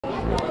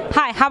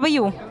Hi, how are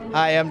you?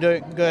 Hi, I'm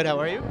doing good. How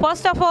are you?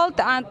 First of all,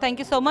 thank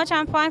you so much.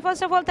 I'm fine.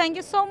 First of all, thank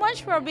you so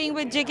much for being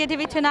with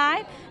GKTV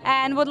tonight,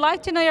 and would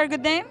like to know your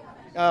good name.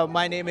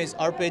 My name is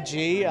Arpit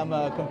G. I'm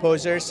a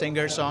composer,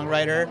 singer,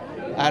 songwriter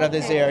out of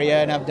this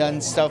area, and I've done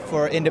stuff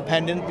for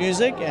independent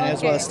music and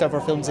as well as stuff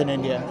for films in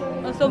India.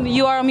 So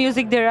you are a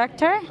music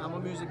director. I'm a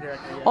music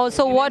director. Yeah.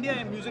 Also, in what?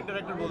 India, music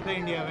director बोलते हैं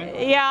India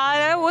में.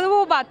 Yeah,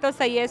 वो बात तो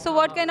सही है. So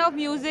what kind of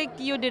music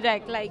you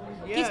direct? Like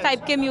किस Yes.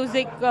 type के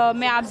music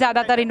में आप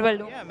ज़्यादातर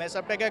involved हो? Yeah, मैं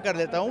सबका क्या कर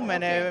देता हूँ.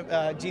 मैंने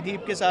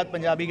जीदीप के साथ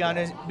पंजाबी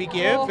गाने भी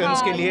किए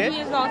फिल्म्स के लिए.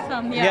 He is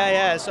awesome.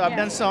 Yeah. So I've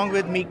done song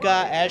with Mika,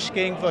 Ash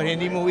King for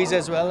Hindi movies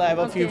as well. I have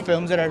a few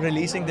films that are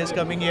releasing this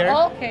coming year.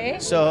 Okay.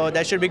 So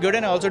that should be good,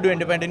 and I also do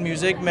independent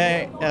music.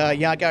 मैं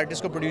यहाँ के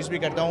artist को produce भी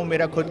करता हूँ.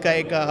 मेरा खुद का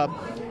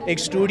एक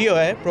स्टूडियो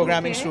है,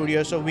 programming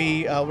studio. So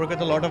we work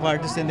with a lot of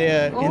artists in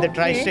the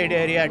tri-state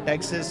area,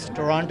 Texas,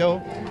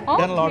 Toronto.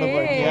 Done a lot of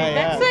work. Yeah.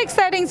 That's so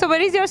exciting. So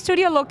where is your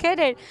studio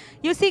located?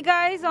 You see,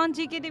 guys, on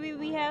GKTV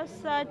we have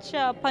such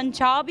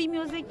Punjabi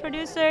music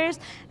producers,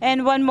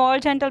 and one more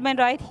gentleman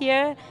right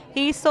here.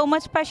 He's so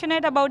much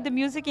passionate about the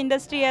music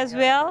industry as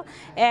well,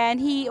 and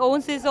he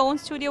owns his own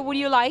studio. Would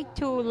you like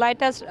to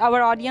let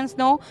our audience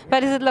know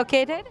where is it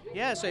located?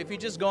 Yeah, so if you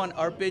just go on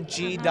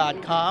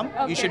arpitg.com,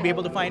 you should be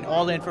able to find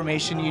all the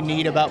information you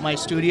need about my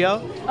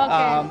studio.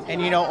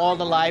 And all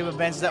the live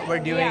events that we're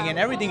doing and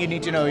everything you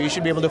need to know, you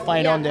should be able to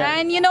find on there.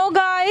 And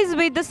guys,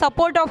 with the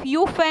support of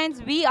you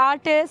fans, we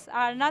artists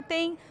are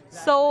nothing.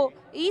 So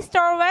East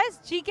or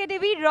West,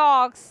 GKTV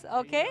rocks.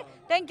 Okay.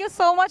 Thank you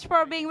so much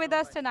for being with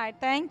us tonight.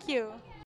 Thank you.